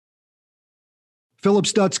Phillip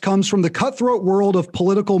Stutz comes from the cutthroat world of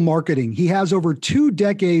political marketing. He has over 2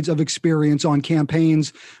 decades of experience on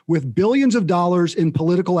campaigns with billions of dollars in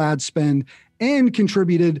political ad spend and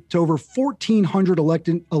contributed to over 1,400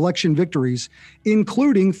 election victories,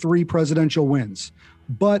 including 3 presidential wins.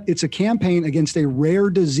 But it's a campaign against a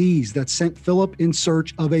rare disease that sent Phillip in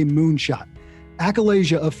search of a moonshot.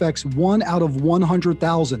 Achalasia affects 1 out of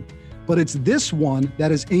 100,000, but it's this one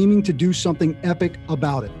that is aiming to do something epic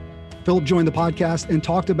about it. Phillip joined the podcast and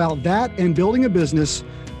talked about that and building a business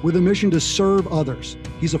with a mission to serve others.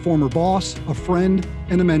 He's a former boss, a friend,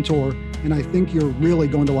 and a mentor, and I think you're really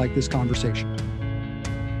going to like this conversation.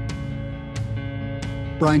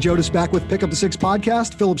 Brian Jodis back with Pick Up the Six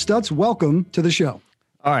podcast. Phillip Stutz, welcome to the show.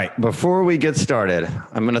 All right, before we get started,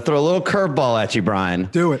 I'm going to throw a little curveball at you, Brian.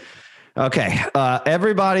 Do it. Okay,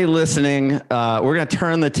 everybody listening, we're going to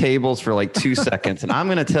turn the tables for like 2 seconds, and I'm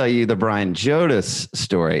going to tell you the Brian Jodis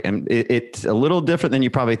story, and it's a little different than you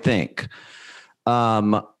probably think.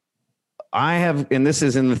 I have, and this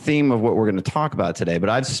is in the theme of what we're going to talk about today, but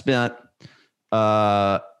I've spent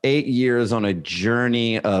 8 years on a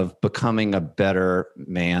journey of becoming a better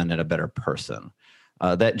man and a better person.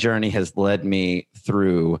 That journey has led me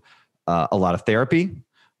through a lot of therapy.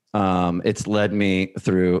 It's led me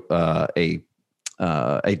through a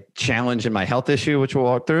challenge in my health issue, which we'll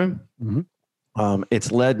walk through. Mm-hmm.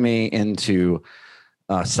 It's led me into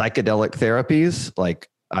psychedelic therapies. Like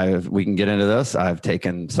we can get into this. I've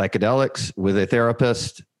taken psychedelics with a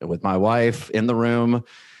therapist, with my wife in the room,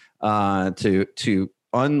 to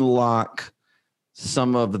unlock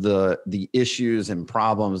some of the issues and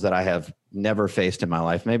problems that I have never faced in my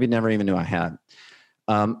life. Maybe never even knew I had.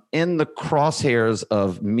 In the crosshairs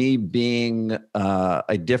of me being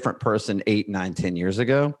a different person 8, 9, 10 years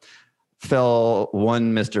ago, fell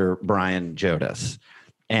one Mr. Brian Jodis.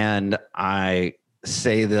 And I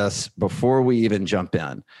say this before we even jump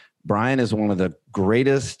in. Brian is one of the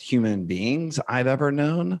greatest human beings I've ever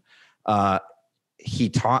known. He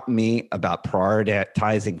taught me about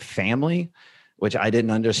prioritizing family, which I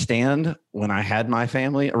didn't understand when I had my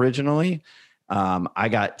family originally. I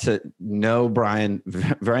got to know Brian.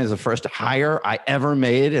 Brian is the first hire I ever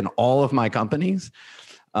made in all of my companies.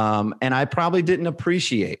 And I probably didn't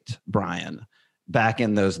appreciate Brian back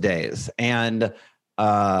in those days. And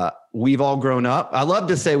we've all grown up. I love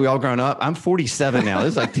to say we all grown up. I'm 47 now.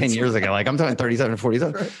 This is like 10 years ago. Like I'm talking 37 and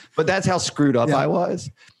 47. Right. But that's how screwed up I was.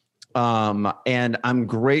 And I'm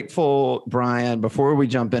grateful, Brian, before we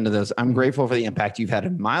jump into this, I'm grateful for the impact you've had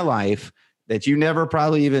in my life that you never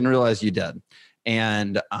probably even realized you did.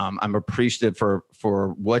 And I'm appreciative for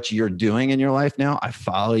what you're doing in your life now. I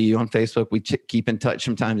follow you on Facebook. We keep in touch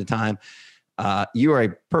from time to time. You are a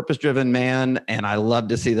purpose-driven man, and I love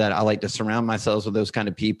to see that. I like to surround myself with those kind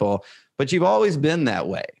of people. But you've always been that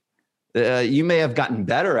way. You may have gotten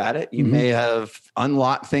better at it. You may have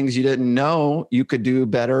unlocked things you didn't know you could do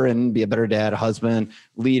better and be a better dad, husband,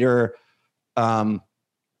 leader.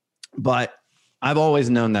 But I've always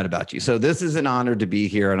known that about you. So this is an honor to be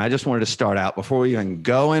here. And I just wanted to start out before we even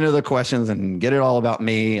go into the questions and get it all about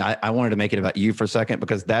me. I wanted to make it about you for a second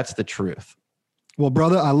because that's the truth. Well,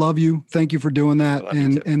 brother, I love you. Thank you for doing that.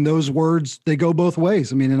 And those words, they go both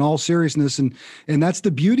ways. I mean, in all seriousness, and that's the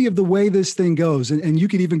beauty of the way this thing goes. And you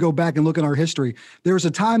could even go back and look at our history. There was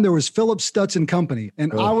a time there was Phillip Stutz and Company,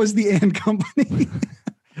 and I was the and company.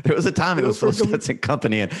 There was a time it was Phillip Stutz and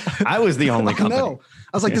Company, and I was the only company.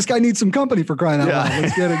 I was like, this guy needs some company for crying out loud.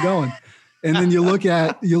 Let's get it going. And then you look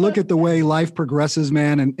at the way life progresses,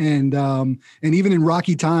 man, and even in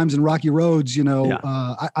rocky times and rocky roads,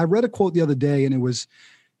 I read a quote the other day, and it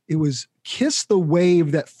was kiss the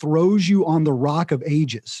wave that throws you on the rock of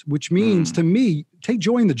ages, which means to me, take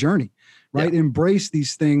joy in the journey, right? Yeah. Embrace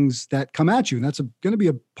these things that come at you, and that's going to be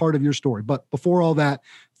a part of your story. But before all that,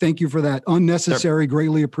 thank you for that. Unnecessary,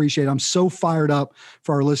 greatly appreciate it. I'm so fired up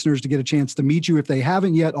for our listeners to get a chance to meet you if they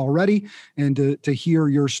haven't yet already, and to hear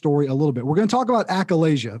your story a little bit. We're going to talk about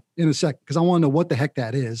achalasia in a sec because I want to know what the heck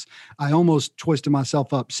that is. I almost twisted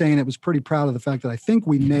myself up saying it. Was pretty proud of the fact that I think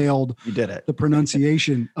we nailed the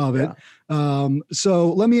pronunciation of it.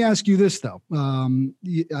 So let me ask you this, though.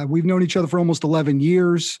 We've known each other for almost 11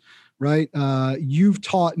 years. Right. You've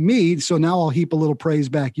taught me. So now I'll heap a little praise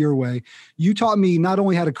back your way. You taught me not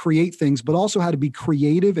only how to create things, but also how to be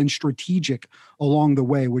creative and strategic along the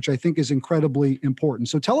way, which I think is incredibly important.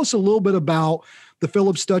 So tell us a little bit about the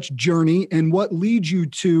Phillip Stutz journey and what leads you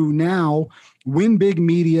to now Win Big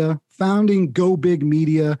Media, founding Go Big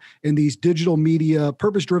Media, and these digital media,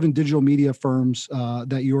 purpose-driven digital media firms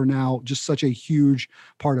that you are now just such a huge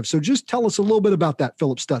part of. So just tell us a little bit about that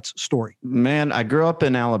Phillip Stutz story. Man, I grew up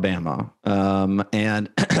in Alabama, and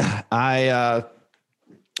I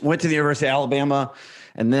went to the University of Alabama.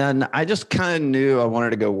 And then I just kind of knew I wanted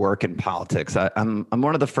to go work in politics. I'm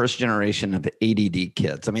one of the first generation of ADD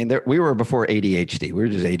kids. I mean, we were before ADHD. We were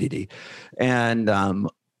just ADD. And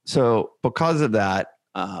so because of that,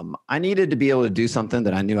 I needed to be able to do something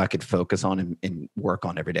that I knew I could focus on and work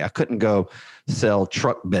on every day. I couldn't go sell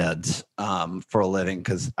truck beds for a living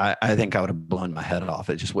because I think I would have blown my head off.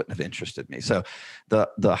 It just wouldn't have interested me. So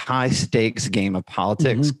the high stakes game of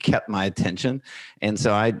politics kept my attention. And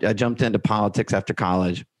so I jumped into politics after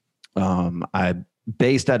college. I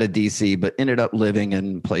based out of DC, but ended up living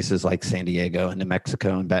in places like San Diego and New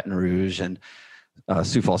Mexico and Baton Rouge and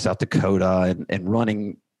Sioux Falls, South Dakota, and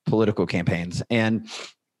running political campaigns. And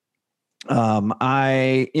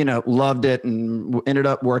I, loved it and ended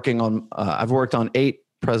up working on, I've worked on 8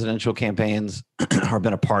 presidential campaigns or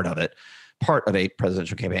been a part of 8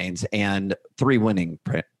 presidential campaigns and 3 winning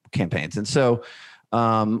campaigns. And so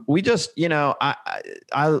we just,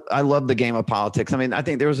 I love the game of politics. I mean, I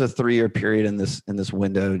think there was a 3-year period in this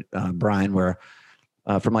window, Brian, where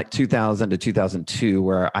from like 2000 to 2002,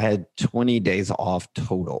 where I had 20 days off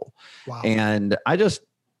total. Wow. And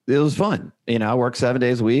it was fun. I worked 7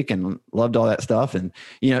 days a week and loved all that stuff. And,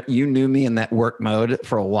 you knew me in that work mode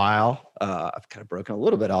for a while. I've kind of broken a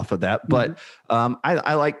little bit off of that, but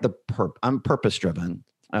I like I'm purpose driven.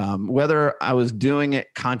 Whether I was doing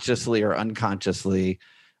it consciously or unconsciously,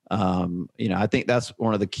 I think that's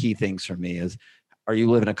one of the key things for me is, are you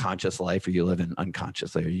living a conscious life or are you living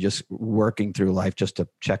unconsciously? Are you just working through life just to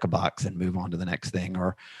check a box and move on to the next thing?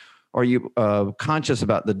 Or are you conscious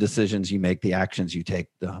about the decisions you make, the actions you take,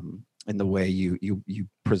 and the way you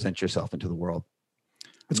present yourself into the world?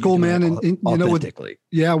 It's cool, man. And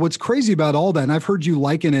what's crazy about all that, and I've heard you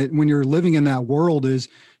liken it when you're living in that world, is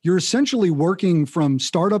you're essentially working from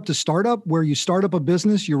startup to startup, where you start up a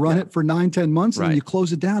business, you run it for 9-10 months, and then you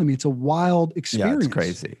close it down. I mean, it's a wild experience. Yeah, it's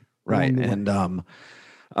crazy. Right. And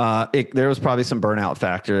there was probably some burnout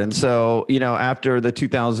factor. And so, after the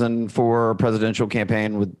 2004 presidential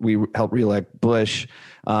campaign, we helped reelect Bush.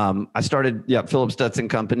 I started Philip Stutson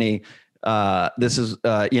Company. This is,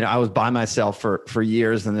 I was by myself for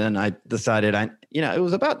years. And then I decided it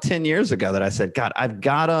was about 10 years ago that I said, God, I've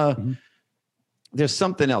got to, there's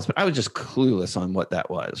something else, but I was just clueless on what that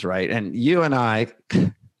was. Right. And you and I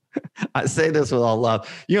say this with all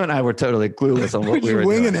love. You and I were totally clueless on what we were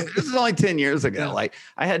doing. This is only 10 years ago. Yeah. Like,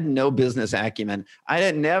 I had no business acumen. I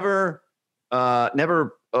had never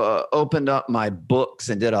opened up my books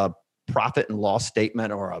and did a profit and loss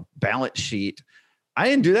statement or a balance sheet. I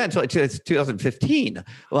didn't do that until 2015.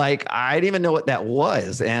 Like, I didn't even know what that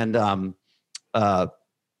was. And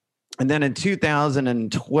then in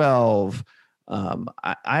 2012,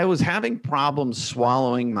 I was having problems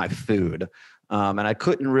swallowing my food. And I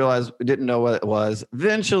didn't know what it was.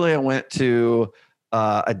 Eventually I went to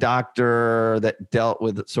a doctor that dealt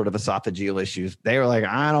with sort of esophageal issues. They were like,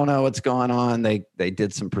 I don't know what's going on. They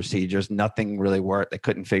did some procedures. Nothing really worked. They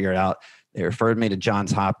couldn't figure it out. They referred me to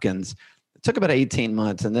Johns Hopkins. It took about 18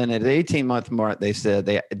 months. And then at the 18-month mark, they said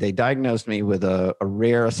they diagnosed me with a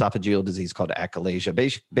rare esophageal disease called achalasia.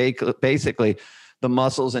 Basically, the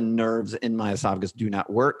muscles and nerves in my esophagus do not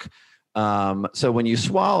work. So when you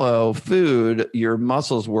swallow food, your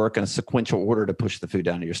muscles work in a sequential order to push the food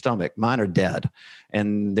down to your stomach. Mine are dead,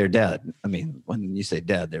 and they're dead. I mean, when you say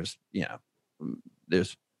dead,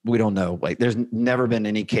 we don't know. Like, there's never been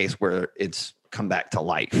any case where it's come back to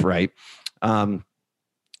life. Right.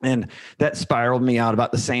 And that spiraled me out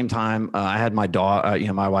about the same time. I had my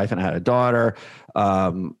daughter, my wife and I had a daughter.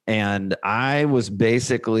 And I was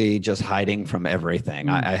basically just hiding from everything.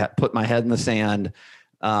 I had put my head in the sand.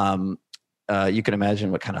 You can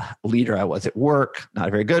imagine what kind of leader I was at work. Not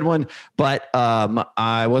a very good one, but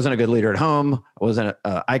I wasn't a good leader at home.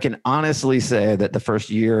 I can honestly say that the first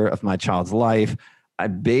year of my child's life, I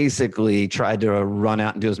basically tried to run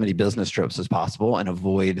out and do as many business trips as possible and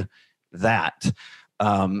avoid that.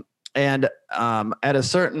 And at a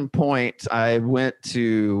certain point, I went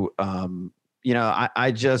to, the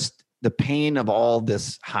pain of all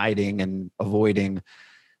this hiding and avoiding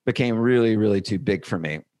became really, really too big for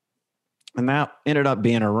me. And that ended up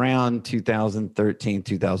being around 2013,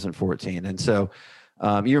 2014. And so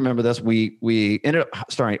you remember this, we ended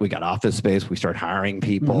up we got office space. We started hiring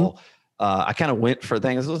people. I kind of went for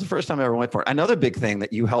things. This was the first time I ever went for it. Another big thing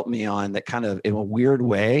that you helped me on that kind of, in a weird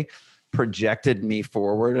way, projected me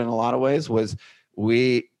forward in a lot of ways was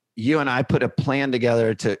you and I put a plan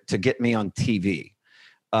together to get me on TV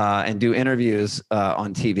and do interviews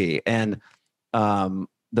on TV. And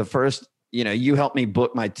the first, you helped me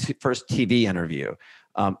book my first TV interview.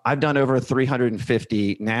 I've done over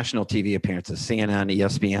 350 national TV appearances, CNN,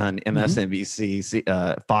 ESPN,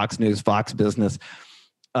 MSNBC, Fox News, Fox Business.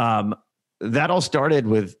 That all started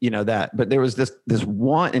with, that, but there was this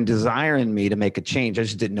want and desire in me to make a change. I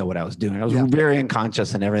just didn't know what I was doing. I was very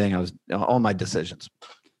unconscious in everything. All my decisions.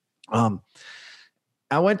 I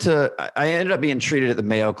ended up being treated at the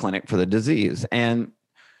Mayo Clinic for the disease. And,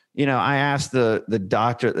 I asked the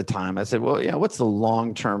doctor at the time, I said, well, what's the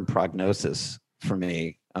long-term prognosis for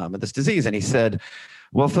me of this disease? And he said,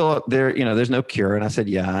 well, Philip, there's no cure. And I said,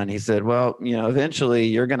 yeah. And he said, well, eventually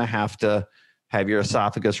you're going to have your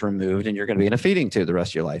esophagus removed and you're going to be in a feeding tube the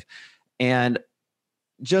rest of your life. And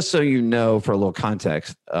just so you know, for a little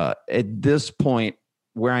context, at this point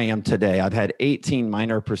where I am today, I've had 18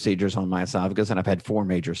 minor procedures on my esophagus and I've had 4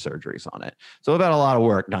 major surgeries on it. So I've had a lot of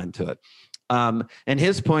work done to it. And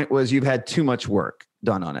his point was, you've had too much work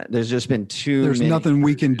done on it. There's just been there's nothing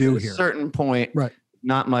we can do here. At a certain point, right?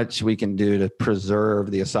 Not much we can do to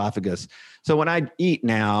preserve the esophagus. So when I eat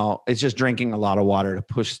now, it's just drinking a lot of water to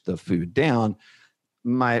push the food down.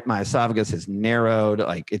 My esophagus is narrowed.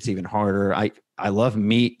 Like, it's even harder. I love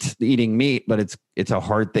eating meat, but it's a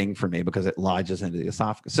hard thing for me because it lodges into the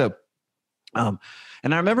esophagus. So, and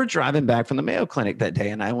I remember driving back from the Mayo Clinic that day,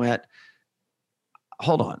 and I went,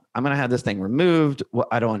 hold on, I'm going to have this thing removed. Well,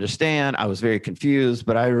 I don't understand. I was very confused,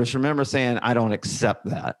 but I just remember saying, I don't accept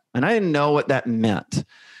that. And I didn't know what that meant.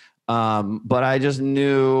 But I just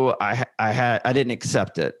knew I didn't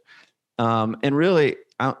accept it. And really,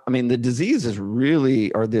 the disease is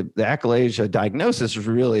really, or the achalasia diagnosis is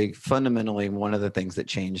really fundamentally one of the things that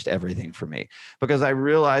changed everything for me, because I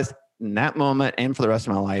realized in that moment and for the rest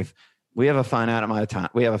of my life, we have a finite amount of time.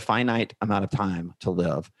 We have a finite amount of time to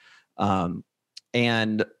live.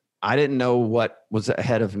 And I didn't know what was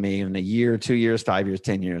ahead of me in a year, 2 years, 5 years,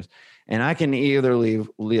 10 years. And I can either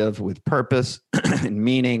live with purpose and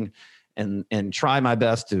meaning and try my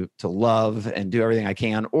best to love and do everything I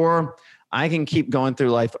can, or I can keep going through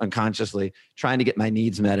life unconsciously, trying to get my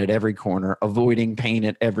needs met at every corner, avoiding pain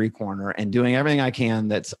at every corner, and doing everything I can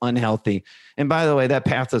that's unhealthy. And by the way, that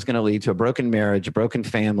path is going to lead to a broken marriage, a broken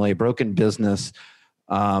family, a broken business.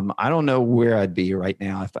 I don't know where I'd be right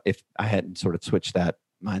now if I hadn't sort of switched that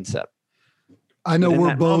mindset. I know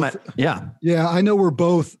we're both. Yeah. I know we're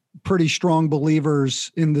both pretty strong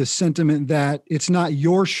believers in the sentiment that it's not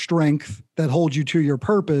your strength that holds you to your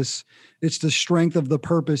purpose. It's the strength of the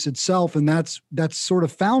purpose itself. And that's sort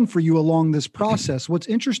of found for you along this process. What's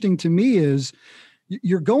interesting to me is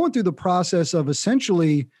you're going through the process of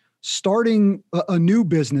essentially starting a new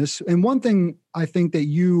business. And one thing I think that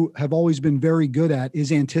you have always been very good at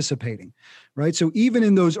is anticipating, right? So even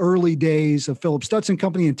in those early days of Philip Stutz and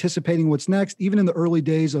Company, anticipating what's next, even in the early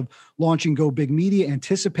days of launching Go Big Media,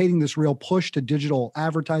 anticipating this real push to digital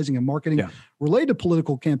advertising and marketing related to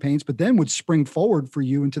political campaigns, but then would spring forward for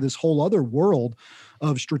you into this whole other world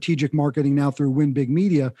of strategic marketing now through Win Big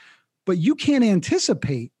Media. But you can't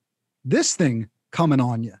anticipate this thing coming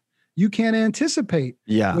on you. You can't anticipate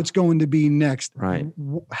what's going to be next. Right.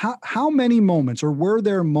 How many moments, or were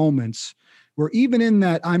there moments where even in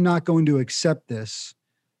that I'm not going to accept this,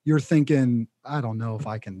 you're thinking, I don't know if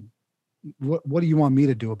I can, what do you want me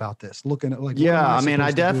to do about this? Looking at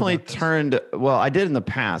I definitely turned, I did in the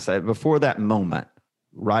past. Before that moment,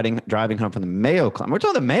 driving home from the Mayo Clinic. We're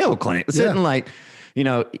talking the Mayo Clinic. Sitting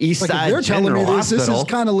East Side they're telling me this is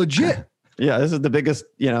kind of legit. Yeah, this is the biggest,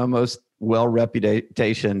 most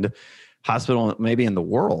well-reputationed hospital maybe in the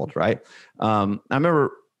world, right? I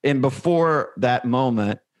remember, and before that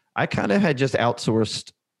moment, I kind of had just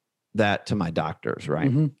outsourced that to my doctors, right?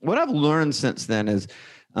 Mm-hmm. What I've learned since then is,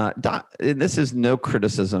 this is no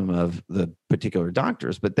criticism of the particular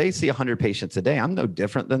doctors, but they see 100 patients a day. I'm no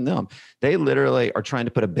different than them. They literally are trying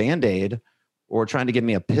to put a Band-Aid or trying to give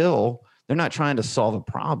me a pill. They're not trying to solve a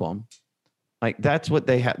problem. Like, that's what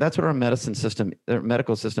they have. That's what our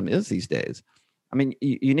medical system is these days. I mean,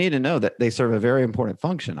 you need to know that they serve a very important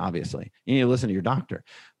function. Obviously, you need to listen to your doctor,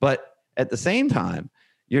 but at the same time,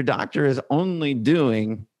 your doctor is only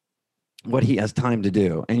doing what he has time to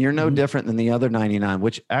do. And you're no different than the other 99,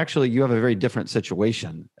 which actually you have a very different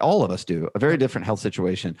situation. All of us do, a very different health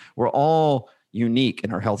situation. We're all unique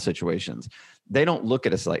in our health situations. They don't look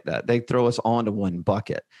at us like that. They throw us all into one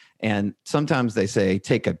bucket. And sometimes they say,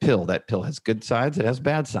 take a pill. That pill has good sides. It has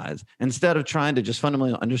bad sides. Instead of trying to just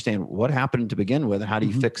fundamentally understand what happened to begin with and how do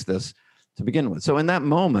you fix this to begin with. So in that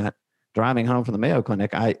moment, driving home from the Mayo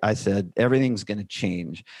Clinic, I said, everything's going to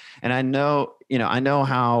change. And I know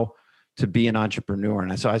how to be an entrepreneur.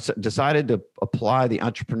 And so I decided to apply the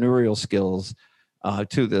entrepreneurial skills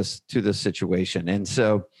to this situation. And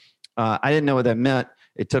so I didn't know what that meant.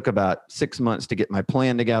 It took about 6 months to get my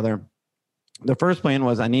plan together. The first plan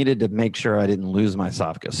was I needed to make sure I didn't lose my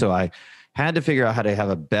esophagus. So I had to figure out how to have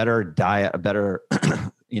a better diet, a better,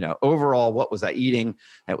 overall, what was I eating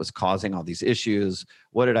that was causing all these issues?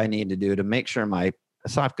 What did I need to do to make sure my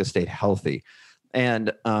esophagus stayed healthy?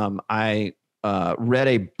 And I read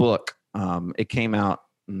a book. It came out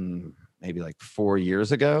maybe like 4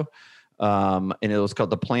 years ago. And it was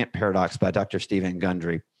called The Plant Paradox by Dr. Stephen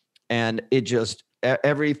Gundry. And it just,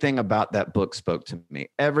 everything about that book spoke to me.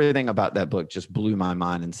 Everything about that book just blew my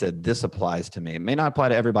mind and said, this applies to me. It may not apply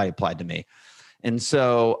to everybody, it applied to me. And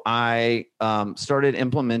so I started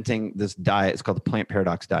implementing this diet. It's called the Plant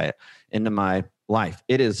Paradox diet into my life.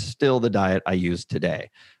 It is still the diet I use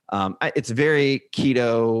today. It's very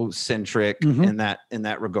keto centric in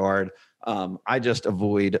that regard. I just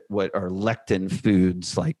avoid what are lectin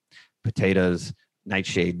foods like potatoes,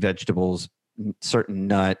 nightshade, vegetables, certain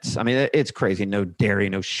nuts. I mean, it's crazy. No dairy,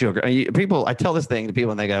 no sugar. I tell this thing to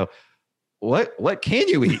people and they go, what can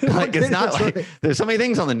you eat? Like, it's not like right. There's so many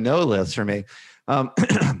things on the no list for me. And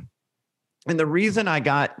the reason I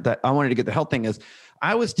wanted to get the health thing is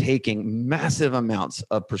I was taking massive amounts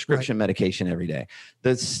of prescription medication every day.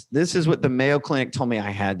 This is what the Mayo Clinic told me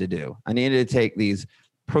I had to do. I needed to take these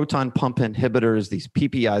proton pump inhibitors, these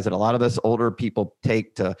PPIs that a lot of us older people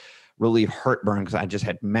take to relieve heartburn, because I just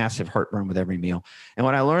had massive heartburn with every meal. And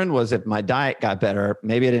what I learned was if my diet got better,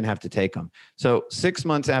 maybe I didn't have to take them. So 6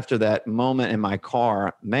 months after that moment in my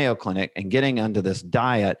car, Mayo Clinic, and getting onto this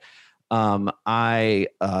diet, I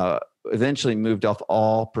eventually moved off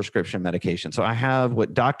all prescription medication. So I have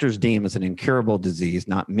what doctors deem as an incurable disease,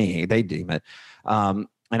 not me, they deem it. And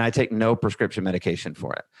I take no prescription medication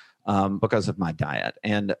for it. Because of my diet.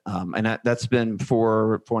 And that's been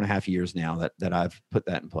 4.5 years now that I've put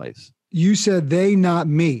that in place. You said they, not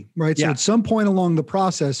me, right? Yeah. So at some point along the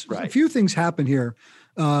process, a few things happen here.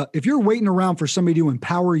 If you're waiting around for somebody to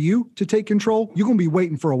empower you to take control, you're going to be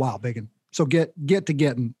waiting for a while, Biggin. So get to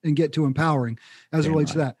getting and get to empowering as it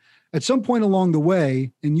relates to that. At some point along the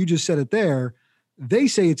way, and you just said it there, they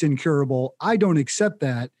say it's incurable. I don't accept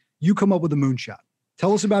that. You come up with a moonshot.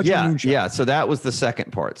 Tell us about your moonshot. Yeah. So that was the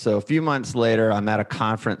second part. So a few months later, I'm at a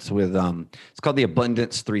conference with, it's called the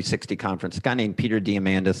Abundance 360 Conference. A guy named Peter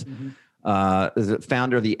Diamandis is the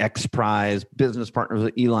founder of the X Prize, business partners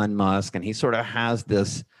with Elon Musk. And he sort of has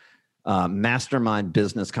this mastermind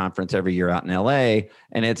business conference every year out in LA.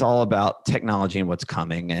 And it's all about technology and what's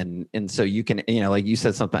coming. And so you can, like you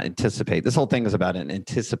said something about anticipate. This whole thing is about an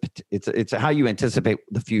anticipate. It's how you anticipate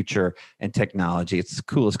the future and technology. It's the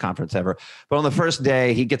coolest conference ever. But on the first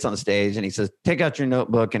day, he gets on stage and he says, take out your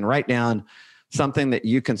notebook and write down something that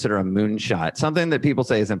you consider a moonshot, something that people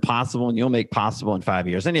say is impossible and you'll make possible in 5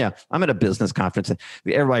 years. And I'm at a business conference and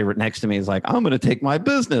everybody next to me is like, I'm going to take my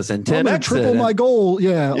business and 10x. I'm going to triple my goal.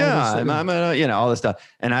 Yeah. I'm going to, all this stuff.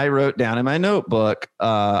 And I wrote down in my notebook,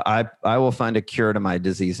 I will find a cure to my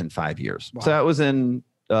disease in 5 years. Wow. So that was in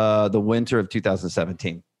the winter of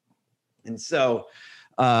 2017. And so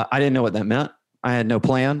I didn't know what that meant. I had no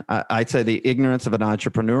plan. I'd say the ignorance of an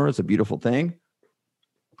entrepreneur is a beautiful thing.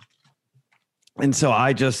 And so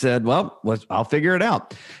I just said, well, I'll figure it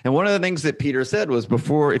out. And one of the things that Peter said was if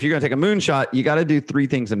you're going to take a moonshot, you got to do 3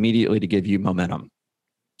 things immediately to give you momentum.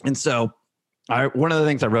 And so one of the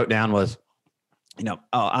things I wrote down was,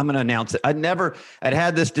 I'm going to announce it. I'd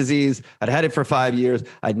had this disease. I'd had it for 5 years.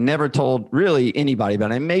 I'd never told really anybody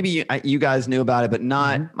about it. And maybe you guys knew about it, but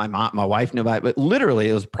not my mom, my wife knew about it. But literally,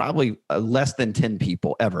 it was probably less than 10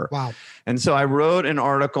 people ever. Wow. And so I wrote an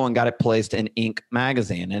article and got it placed in Inc.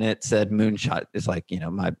 magazine, and it said moonshot. It's like,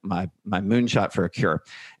 my moonshot for a cure.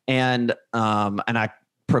 And I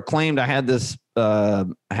proclaimed I had this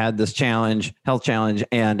health challenge,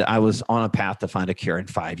 and I was on a path to find a cure in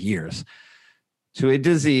 5 years. To a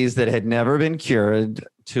disease that had never been cured,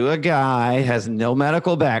 to a guy has no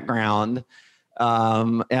medical background.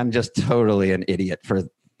 I'm just totally an idiot for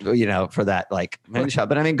that moonshot.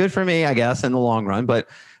 But I mean, good for me, I guess, in the long run. But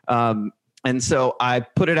and so I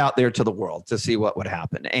put it out there to the world to see what would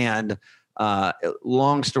happen. And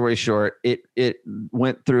long story short, it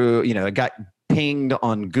went through. It got pinged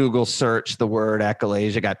on Google search. The word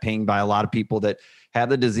achalasia got pinged by a lot of people that have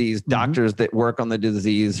the disease, doctors that work on the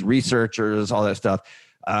disease, researchers, all that stuff.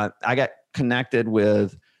 I got connected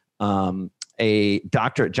with a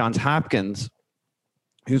doctor at Johns Hopkins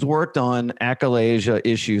who's worked on achalasia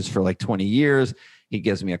issues for like 20 years. He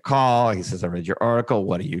gives me a call. He says, I read your article.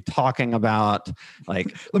 What are you talking about?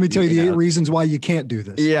 Like, let me tell you the 8 reasons why you can't do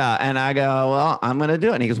this. Yeah. And I go, well, I'm going to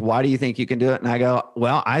do it. And he goes, why do you think you can do it? And I go,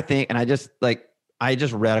 well, I think, and I just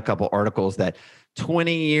read a couple articles that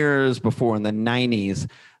 20 years before in the 90s,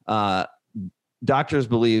 doctors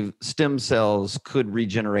believe stem cells could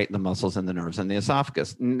regenerate the muscles and the nerves in the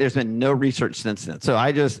esophagus. There's been no research since then. So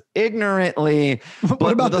I just ignorantly,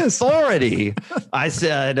 but with authority, I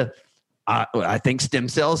said, I think stem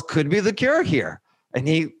cells could be the cure here. And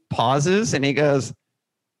he pauses and he goes,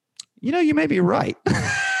 you may be right.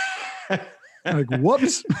 Like,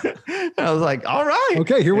 whoops. I was like, all right.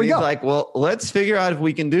 Okay, here we go. He's like, well, let's figure out if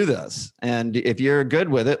we can do this. And if you're good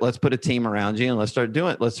with it, let's put a team around you and let's start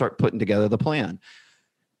doing it. Let's start putting together the plan.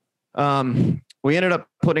 We ended up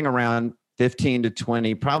putting around 15 to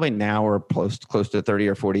 20, probably now we're close to 30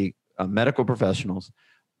 or 40 medical professionals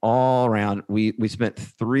all around. We spent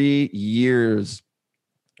 3 years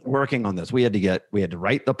working on this. We had to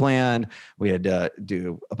write the plan. We had to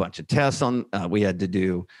do a bunch of tests on, we had to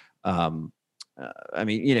do,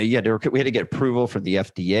 we had to get approval from the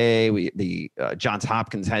FDA. Johns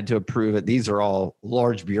Hopkins had to approve it. These are all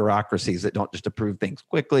large bureaucracies that don't just approve things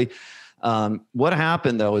quickly. What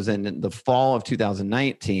happened though is in the fall of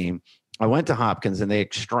 2019, I went to Hopkins and they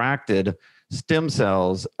extracted stem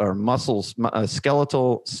cells or muscles,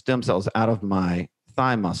 skeletal stem cells out of my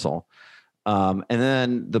thigh muscle. And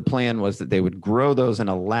then the plan was that they would grow those in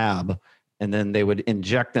a lab and then they would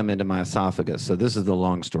inject them into my esophagus. So this is the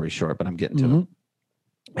long story short, but I'm getting to it.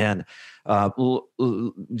 And I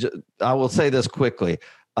will say this quickly.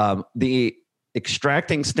 The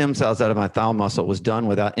extracting stem cells out of my thigh muscle was done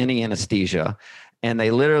without any anesthesia. And they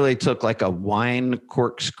literally took like a wine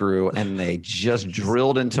corkscrew and they just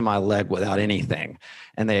drilled into my leg without anything.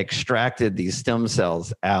 And they extracted these stem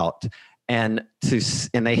cells out. And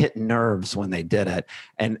they hit nerves when they did it.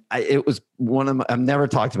 And it was I've never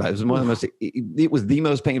talked about it. It was one of the most, it was the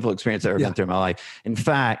most painful experience I've ever been through in my life. In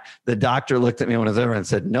fact, the doctor looked at me when I was over and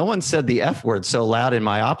said, no one said the F word so loud in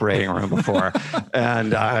my operating room before.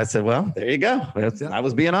 And I said, well, there you go. I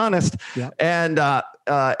was being honest. Yeah. And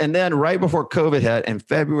then right before COVID hit in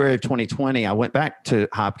February of 2020, I went back to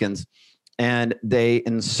Hopkins and they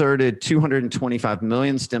inserted 225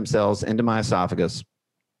 million stem cells into my esophagus.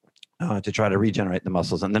 To try to regenerate the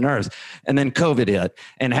muscles and the nerves. And then COVID hit.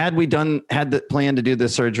 And had the plan to do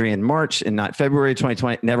this surgery in March and not February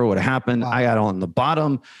 2020, it never would have happened. Wow. I got on the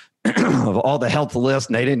bottom of all the health lists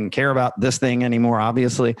and they didn't care about this thing anymore,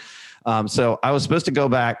 obviously. So I was supposed to go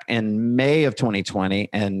back in May of 2020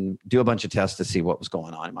 and do a bunch of tests to see what was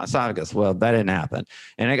going on in my esophagus. Well, that didn't happen.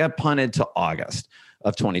 And it got punted to August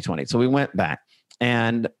of 2020. So we went back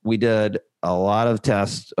and we did a lot of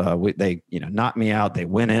tests. They knocked me out. They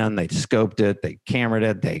went in, they scoped it, they cameraed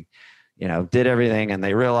it, they, did everything and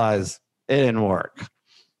they realized it didn't work.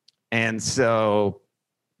 And so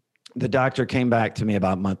the doctor came back to me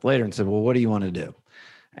about a month later and said, well, what do you want to do?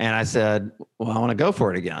 And I said, well, I want to go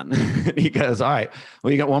for it again. He goes, all right,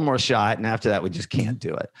 well, you got one more shot. And after that, we just can't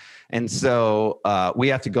do it. And so we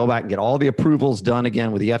have to go back and get all the approvals done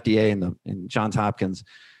again with the FDA and Johns Hopkins.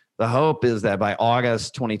 The hope is that by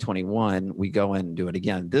August 2021, we go in and do it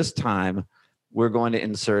again. This time, we're going to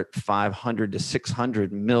insert 500 to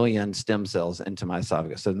 600 million stem cells into my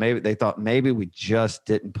esophagus. So maybe they thought maybe we just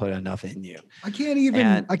didn't put enough in you. I can't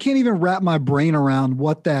even wrap my brain around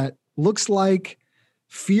what that looks like,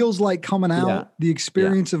 feels like coming out, the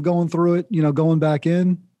experience of going through it, going back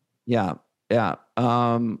in. Yeah.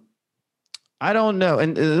 I don't know.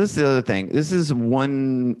 And this is the other thing. This is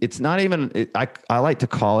it's not even, I like to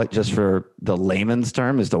call it, just for the layman's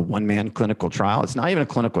term, is the one-man clinical trial. It's not even a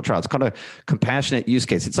clinical trial. It's called a compassionate use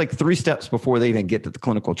case. It's like 3 steps before they even get to the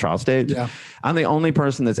clinical trial stage. Yeah. I'm the only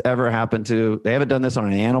person that's ever happened to, they haven't done this on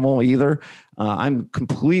an animal either.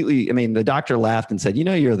 The doctor laughed and said,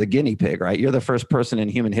 you're the guinea pig, right? You're the first person in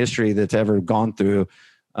human history that's ever gone through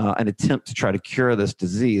an attempt to try to cure this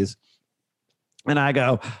disease. And I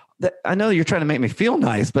go, I know you're trying to make me feel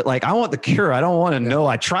nice, but I want the cure. I don't want to know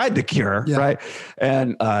I tried the cure. Yeah. Right.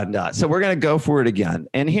 And so we're going to go for it again.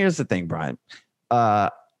 And here's the thing, Brian,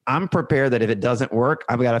 I'm prepared that if it doesn't work,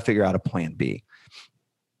 I've got to figure out a plan B.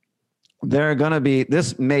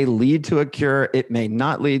 This may lead to a cure. It may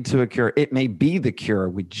not lead to a cure. It may be the cure.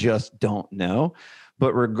 We just don't know.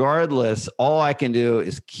 But regardless, all I can do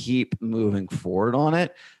is keep moving forward on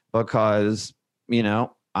it because,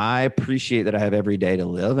 I appreciate that I have every day to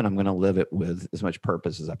live, and I'm going to live it with as much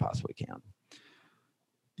purpose as I possibly can.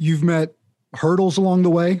 You've met hurdles along the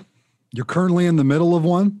way. You're currently in the middle of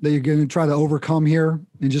one that you're going to try to overcome here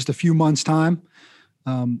in just a few months' time.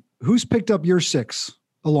 Who's picked up your 6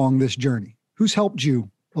 along this journey? Who's helped you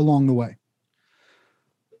along the way?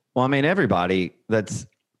 Well, everybody that's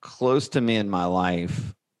close to me in my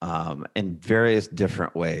life in various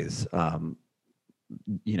different ways. On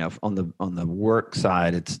the work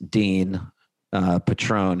side, it's Dean,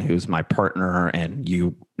 Patron, who's my partner, and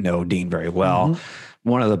you know Dean very well,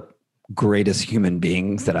 one of the greatest human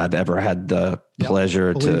beings that I've ever had the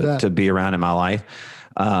pleasure to be around in my life.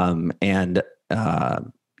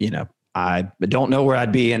 I don't know where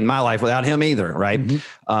I'd be in my life without him either. Right.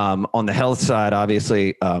 On the health side,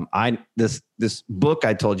 obviously, this book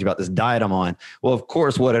I told you about, this diet I'm on. Well, of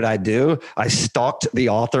course, what did I do? I stalked the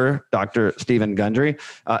author, Dr. Stephen Gundry,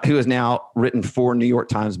 who has now written 4 New York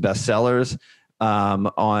Times bestsellers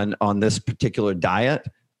on this particular diet.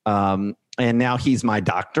 And now he's my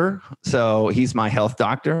doctor. So he's my health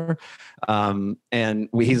doctor. And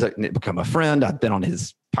he's become a friend. I've been on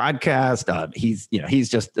his podcast. He's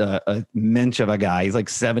just a mensch of a guy. He's like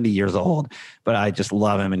 70 years old, but I just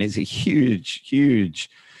love him. And he's a huge,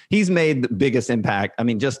 he's made the biggest impact. I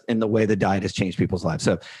mean, just in the way the diet has changed people's lives.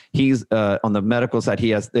 So he's on the medical side.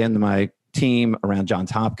 He has in my team around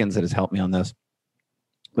Johns Hopkins that has helped me on this.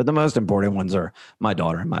 But the most important ones are my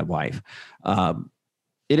daughter and my wife.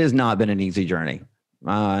 It has not been an easy journey.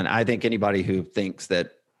 And I think anybody who thinks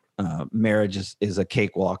that marriage is a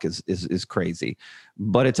cakewalk is crazy,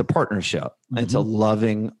 but it's a partnership. It's a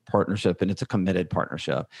loving partnership, and it's a committed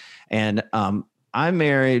partnership. And I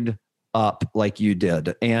married up like you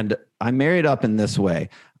did, and I married up in this way.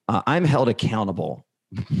 I'm held accountable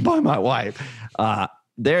by my wife.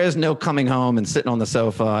 There is no coming home and sitting on the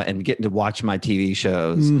sofa and getting to watch my TV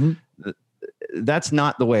shows. That's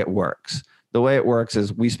not the way it works. The way it works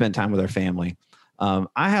is we spend time with our family.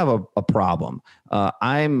 I have a problem.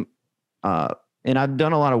 And I've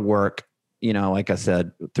done a lot of work, like I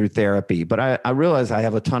said, through therapy, but I realize I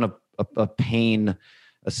have a ton of pain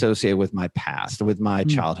associated with my past, with my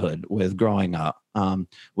childhood, with growing up,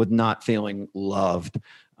 with not feeling loved,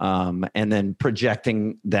 and then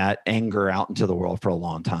projecting that anger out into the world for a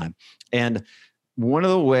long time. And one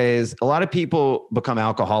of the ways a lot of people become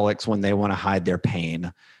alcoholics when they want to hide their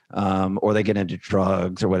pain, or they get into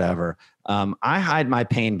drugs or whatever. I hide my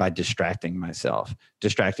pain by distracting myself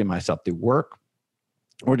through work,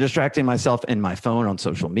 or distracting myself in my phone on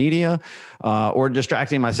social media, or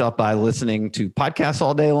distracting myself by listening to podcasts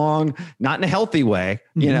all day long, not in a healthy way,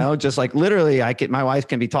 just like literally my wife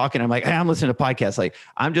can be talking. I'm like, hey, I'm listening to podcasts. Like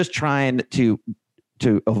I'm just trying to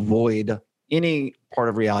avoid any part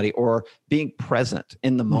of reality or being present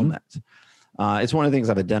in the moment. It's one of the things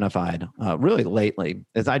I've identified really lately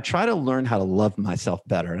is I try to learn how to love myself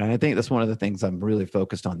better. And I think that's one of the things I'm really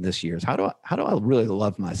focused on this year is how do I really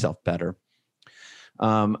love myself better?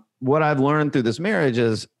 What I've learned through this marriage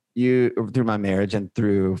is through my marriage and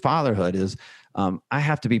through fatherhood is I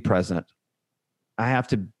have to be present. I have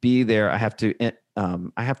to be there. I have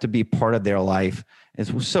to be part of their life.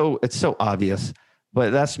 It's so obvious,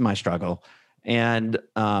 but that's my struggle. And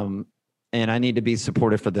I need to be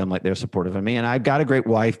supportive for them like they're supportive of me. And I've got a great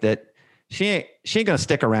wife that she ain't going to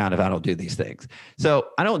stick around if I don't do these things. So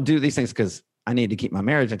I don't do these things because I need to keep my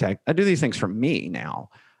marriage intact. I do these things for me now.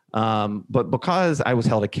 But because I was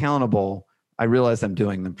held accountable, I realized I'm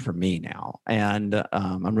doing them for me now. And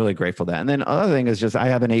I'm really grateful for that. And then other thing is just I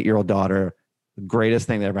have an 8-year-old daughter, the greatest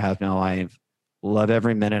thing that ever happened in my life. Love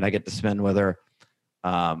every minute I get to spend with her.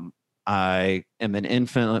 I am an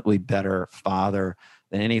infinitely better father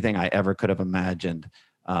than anything I ever could have imagined.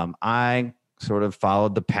 I sort of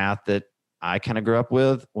followed the path that I kind of grew up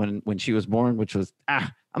with when she was born, which was,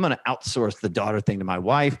 I'm going to outsource the daughter thing to my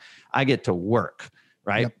wife. I get to work,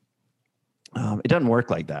 right? Yep. It doesn't work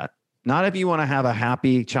like that. Not if you want to have a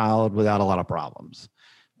happy child without a lot of problems.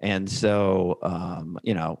 And so,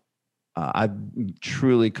 I'm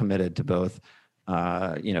truly committed to both,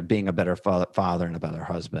 being a better father and a better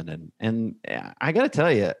husband. And I got to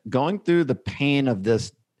tell you, going through the pain of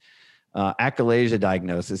this achalasia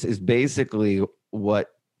diagnosis is basically what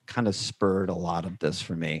kind of spurred a lot of this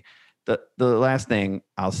for me. The last thing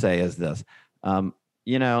I'll say is this, I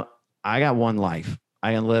got one life.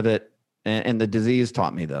 I can live it. And the disease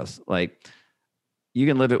taught me this, like you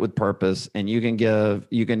can live it with purpose and you can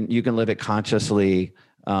live it consciously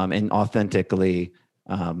and authentically.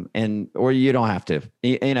 Or you don't have to,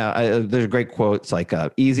 there's great quotes like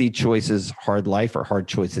easy choices, hard life, or hard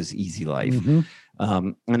choices, easy life.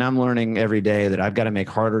 And I'm learning every day that I've got to make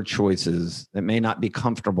harder choices that may not be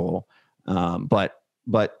comfortable. But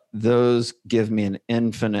those give me an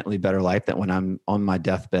infinitely better life that when I'm on my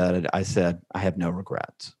deathbed, I said, I have no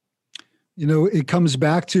regrets. It comes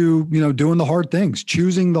back to, doing the hard things,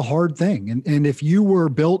 choosing the hard thing. And if you were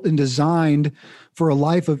built and designed for a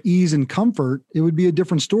life of ease and comfort, it would be a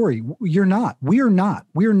different story. You're not. We are not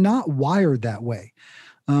wired that way.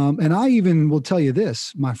 And I even will tell you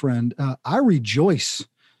this, my friend, I rejoice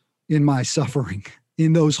in my suffering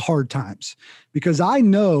in those hard times because I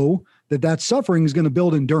know that suffering is going to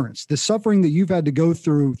build endurance. The suffering that you've had to go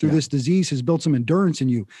through this disease has built some endurance in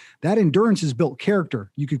you. That endurance has built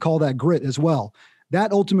character. You could call that grit as well.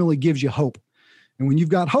 That ultimately gives you hope. And when you've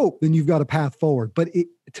got hope, then you've got a path forward. But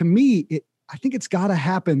to me, I think it's got to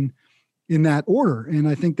happen in that order. And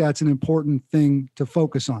I think that's an important thing to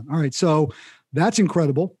focus on. All right. So that's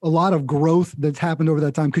incredible. A lot of growth that's happened over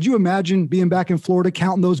that time. Could you imagine being back in Florida,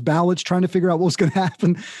 counting those ballots, trying to figure out what was going to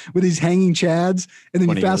happen with these hanging chads? And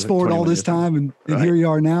then you fast forward all this time and here you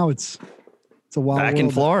are now. It's a wild world. Back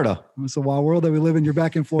in Florida. It's a wild world that we live in. You're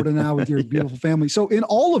back in Florida now with your beautiful family. So in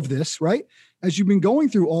all of this, right, as you've been going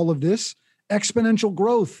through all of this, exponential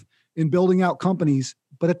growth in building out companies,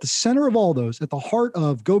 but at the center of all those, at the heart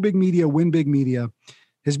of Go Big Media, Win Big Media,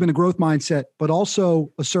 has been a growth mindset, but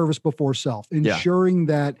also a service before self, ensuring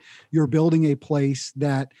that you're building a place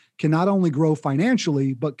that can not only grow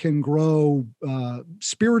financially, but can grow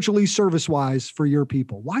spiritually, service-wise for your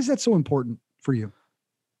people. Why is that so important for you?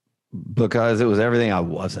 Because it was everything I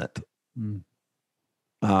wasn't.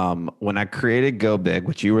 When I created Go Big,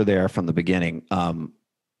 which you were there from the beginning,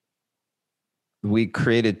 we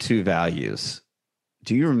created 2 values.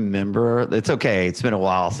 Do you remember? It's okay. It's been a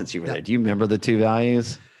while since you were there. Do you remember the 2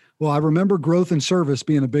 values? Well, I remember growth and service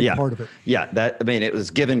being a big part of it. Yeah. It was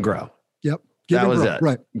give and grow. Yep. That was it.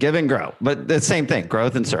 Right. Give and grow. But the same thing,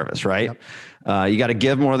 growth and service, right? Yep. You got to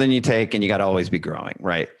give more than you take, and you got to always be growing.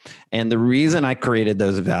 Right. And the reason I created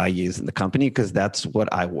those values in the company, because that's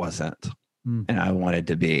what I wasn't and I wanted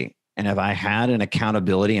to be. And if I had an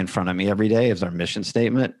accountability in front of me every day as our mission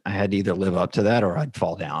statement, I had to either live up to that or I'd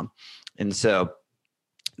fall down. And so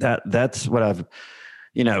that's what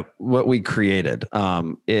what we created.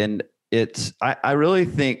 And I really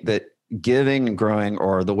think that giving and growing,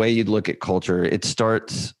 or the way you'd look at culture, it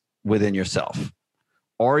starts within yourself.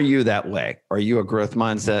 Are you that way? Are you a growth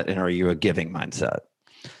mindset, and are you a giving mindset?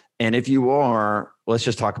 And if you are, let's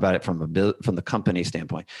just talk about it from the company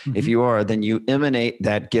standpoint. Mm-hmm. If you are, then you emanate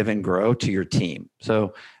that give and grow to your team.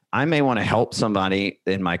 So I may want to help somebody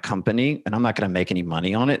in my company, and I'm not going to make any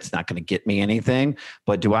money on it. It's not going to get me anything.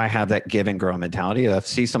 But do I have that give and grow mentality? If I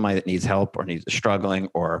see somebody that needs help or needs struggling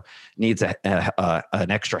or needs an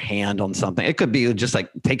extra hand on something, it could be just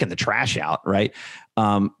like taking the trash out, right?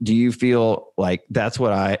 Do you feel like that's who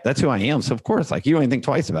I am? So of course, like, you don't even think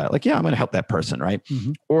twice about it. Like, yeah, I'm going to help that person, right?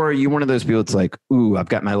 Mm-hmm. Or are you one of those people that's like, ooh, I've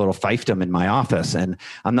got my little fiefdom in my office, and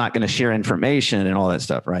I'm not going to share information and all that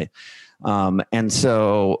stuff, right? And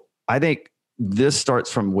so I think this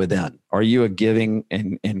starts from within. Are you a giving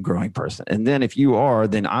and growing person? And then if you are,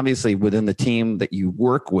 then obviously within the team that you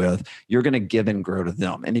work with, you're going to give and grow to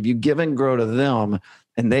them. And if you give and grow to them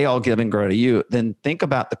and they all give and grow to you, then think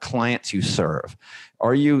about the clients you serve.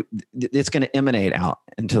 It's going to emanate out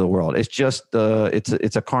into the world. It's just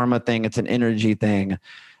it's a karma thing. It's an energy thing.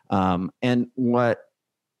 And what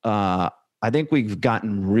I think we've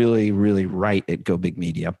gotten really, really right at Go Big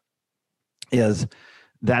Media is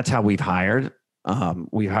that's how we've hired.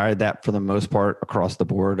 We've hired that for the most part across the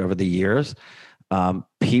board over the years.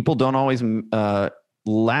 People don't always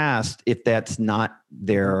last if that's not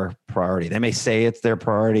their priority. They may say it's their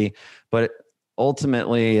priority, but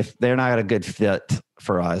ultimately, if they're not a good fit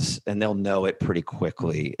for us, and they'll know it pretty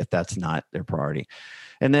quickly if that's not their priority.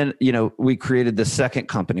 And then, we created the second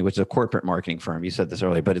company, which is a corporate marketing firm. You said this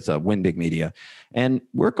earlier, but it's a Win Big Media. And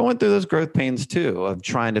we're going through those growth pains too, of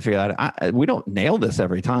trying to figure out, we don't nail this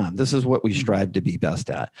every time. This is what we strive to be best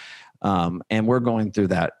at. And we're going through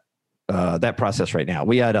that process right now.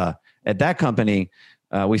 We had at that company,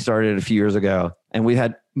 we started a few years ago, and we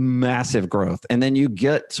had massive growth. And then you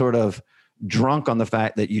get sort of drunk on the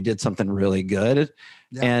fact that you did something really good.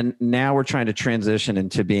 Yeah. And now we're trying to transition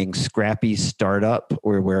into being scrappy startup,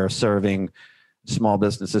 where we're serving small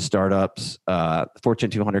businesses, startups, Fortune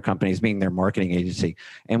 200 companies, being their marketing agency.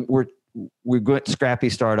 And we're good scrappy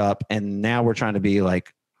startup. And now we're trying to be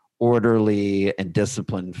like orderly and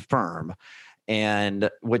disciplined firm. And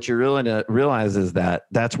what you really realize is that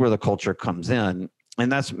that's where the culture comes in.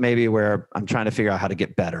 And that's maybe where I'm trying to figure out how to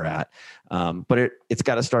get better at. But it's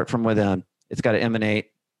got to start from within. It's got to emanate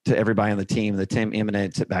to everybody on the team. The team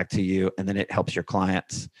emanates it back to you, and then it helps your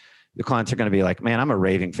clients. The clients are going to be like, man, I'm a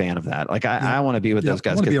raving fan of that. Like, I want to be with those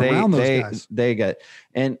guys, because they get,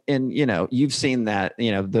 and you've seen that,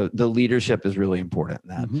 the leadership is really important in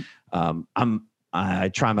that. Mm-hmm. I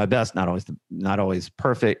try my best, not always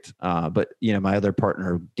perfect. But my other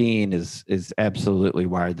partner, Dean, is absolutely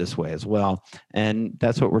wired this way as well. And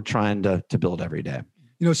that's what we're trying to build every day.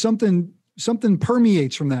 Something something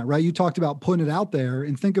permeates from that, right? You talked about putting it out there,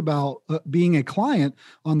 and think about being a client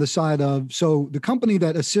on the side of, so the company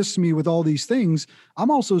that assists me with all these things, I'm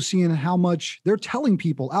also seeing how much they're telling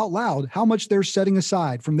people out loud, how much they're setting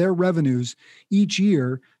aside from their revenues each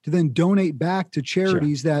year to then donate back to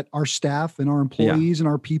charities that our staff and our employees and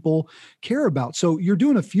our people care about. So you're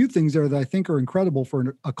doing a few things there that I think are incredible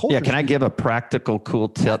for a culture. Yeah. Can I give a practical, cool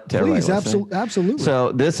tip to everybody? Please, absolutely.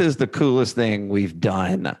 So this is the coolest thing we've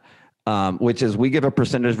done. Which is we give a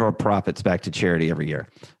percentage of our profits back to charity every year.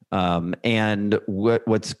 And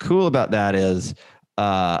what's cool about that is,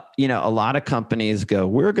 a lot of companies go,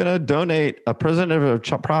 we're going to donate a percentage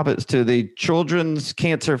of our profits to the Children's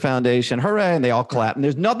Cancer Foundation. Hooray. And they all clap. And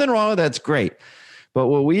there's nothing wrong with that. It's great. But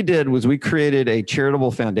what we did was we created a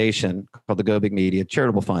charitable foundation called the Go Big Media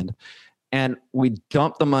Charitable Fund. And we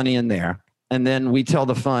dump the money in there. And then we tell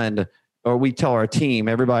the fund, or we tell our team,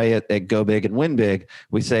 everybody at Go Big and Win Big,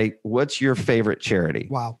 we say, what's your favorite charity?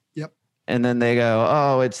 Wow. Yep. And then they go,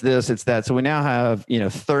 oh, it's this, it's that. So we now have,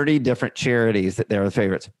 30 different charities that they're the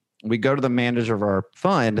favorites. We go to the manager of our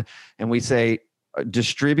fund and we say,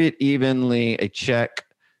 distribute evenly a check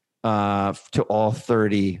to all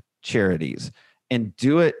 30 charities, and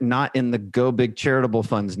do it not in the Go Big Charitable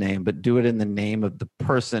Fund's name, but do it in the name of the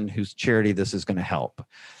person whose charity this is going to help.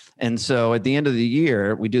 And so at the end of the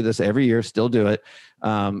year, we do this every year, still do it.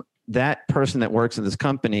 That person that works in this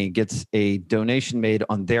company gets a donation made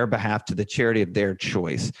on their behalf to the charity of their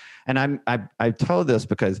choice. And I told this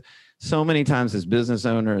because so many times as business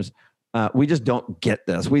owners, we just don't get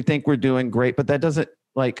this. We think we're doing great, but that doesn't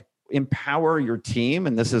empower your team.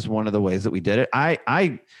 And this is one of the ways that we did it.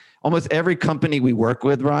 I almost every company we work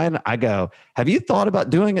with, Ryan, I go, have you thought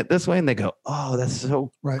about doing it this way? And they go, oh, that's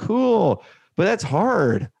so cool. But that's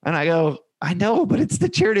hard. And I go, I know, but it's the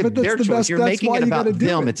charity of their choice. You're making it about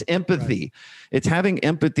them. It's empathy. Right. It's having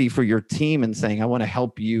empathy for your team and saying, I want to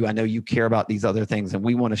help you. I know you care about these other things, and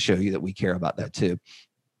we want to show you that we care about that too.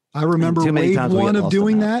 I remember wave one of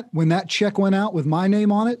doing that when that check went out with my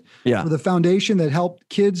name on it for the foundation that helped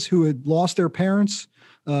kids who had lost their parents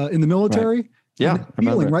in the military. Right. Yeah.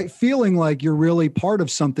 Feeling like you're really part of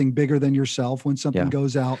something bigger than yourself when something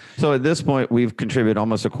goes out. So at this point, we've contributed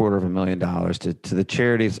almost $250,000 to the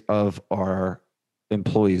charities of our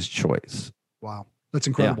employees' choice. Wow. That's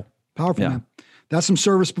incredible. Powerful, man. That's some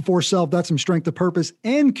service before self. That's some strength of purpose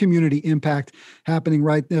and community impact happening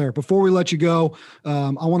right there. Before we let you go,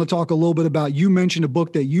 I want to talk a little bit about, you mentioned a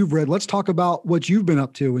book that you've read. Let's talk about what you've been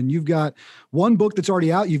up to. And you've got one book that's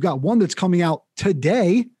already out. You've got one that's coming out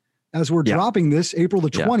today as we're dropping this, April the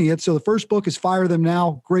 20th. So the first book is Fire Them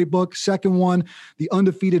Now. Great book. Second one, The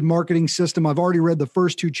Undefeated Marketing System. I've already read the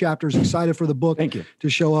first 2 chapters. Excited for the book to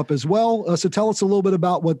show up as well. So tell us a little bit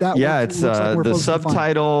about what that it's the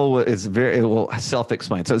subtitle is it will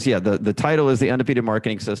self-explain. So the title is The Undefeated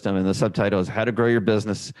Marketing System, and the subtitle is How to Grow Your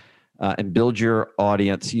Business and Build Your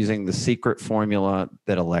Audience Using the Secret Formula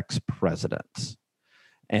That Elects Presidents.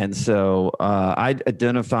 And so I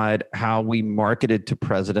identified how we marketed to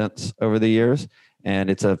presidents over the years, and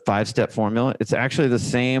it's a 5-step formula. It's actually the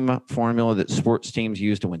same formula that sports teams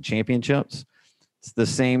use to win championships. It's the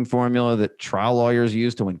same formula that trial lawyers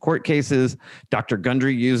use to win court cases. Dr.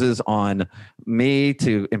 Gundry uses on me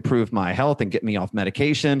to improve my health and get me off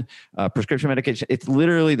medication, prescription medication. It's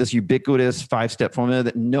literally this ubiquitous 5-step formula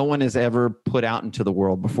that no one has ever put out into the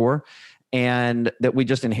world before, and that we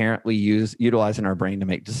just inherently utilize in our brain to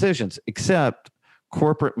make decisions, except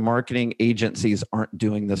corporate marketing agencies aren't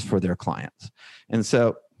doing this for their clients. And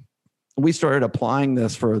so we started applying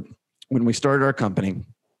this when we started our company.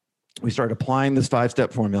 We started applying this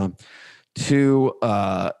 5-step formula to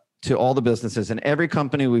all the businesses, and every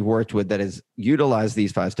company we've worked with that has utilized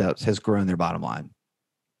these 5 steps has grown their bottom line.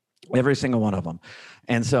 Every single one of them.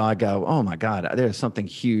 And so I go, oh my God, there's something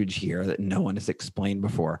huge here that no one has explained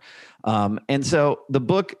before. And so the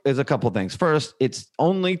book is a couple of things. First, it's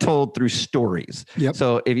only told through stories. Yep.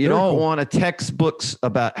 So if you don't want textbooks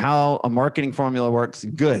about how a marketing formula works,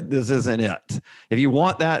 good, this isn't it. If you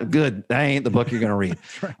want that, good, that ain't the book you're going to read.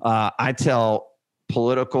 Right. I tell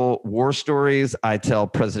political war stories. I tell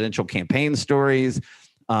presidential campaign stories.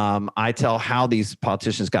 I tell how these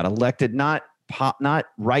politicians got elected, not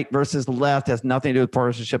right versus left, has nothing to do with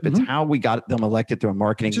partisanship. It's how we got them elected through a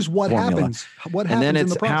marketing It's just what formula. happens. What and happens then it's in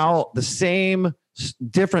the process. how the same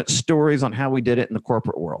different stories on how we did it in the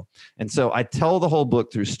corporate world. And so I tell the whole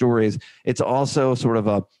book through stories. It's also sort of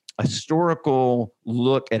a historical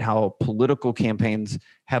look at how political campaigns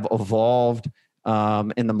have evolved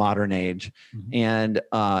in the modern age. And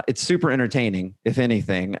it's super entertaining, if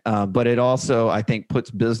anything, but it also, I think, puts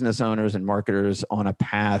business owners and marketers on a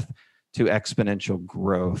path to exponential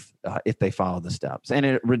growth if they follow the steps. And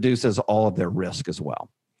it reduces all of their risk as well.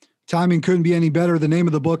 Timing couldn't be any better. The name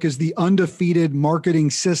of the book is The Undefeated Marketing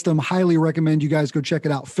System. Highly recommend you guys go check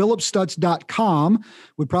it out. philipstutz.com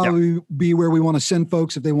would probably be where we want to send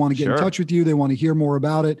folks if they want to get in touch with you. They want to hear more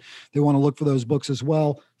about it. They want to look for those books as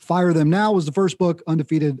well. Fire Them Now was the first book,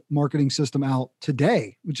 Undefeated Marketing System, out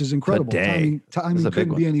today, which is incredible. Timing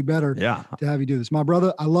couldn't be any better to have you do this. My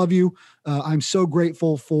brother, I love you. I'm so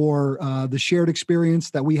grateful for the shared experience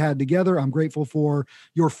that we had together. I'm grateful for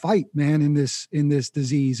your fight, man, in this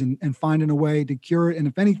disease and finding a way to cure it. And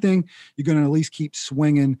if anything, you're going to at least keep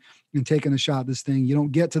swinging and taking a shot at this thing. You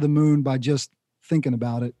don't get to the moon by just thinking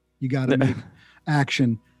about it. You got to make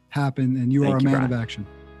action happen, and you are a man of action.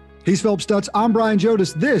 He's Philip Stutz. I'm Brian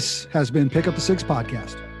Jodis. This has been Pick Up the Six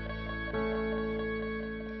Podcast.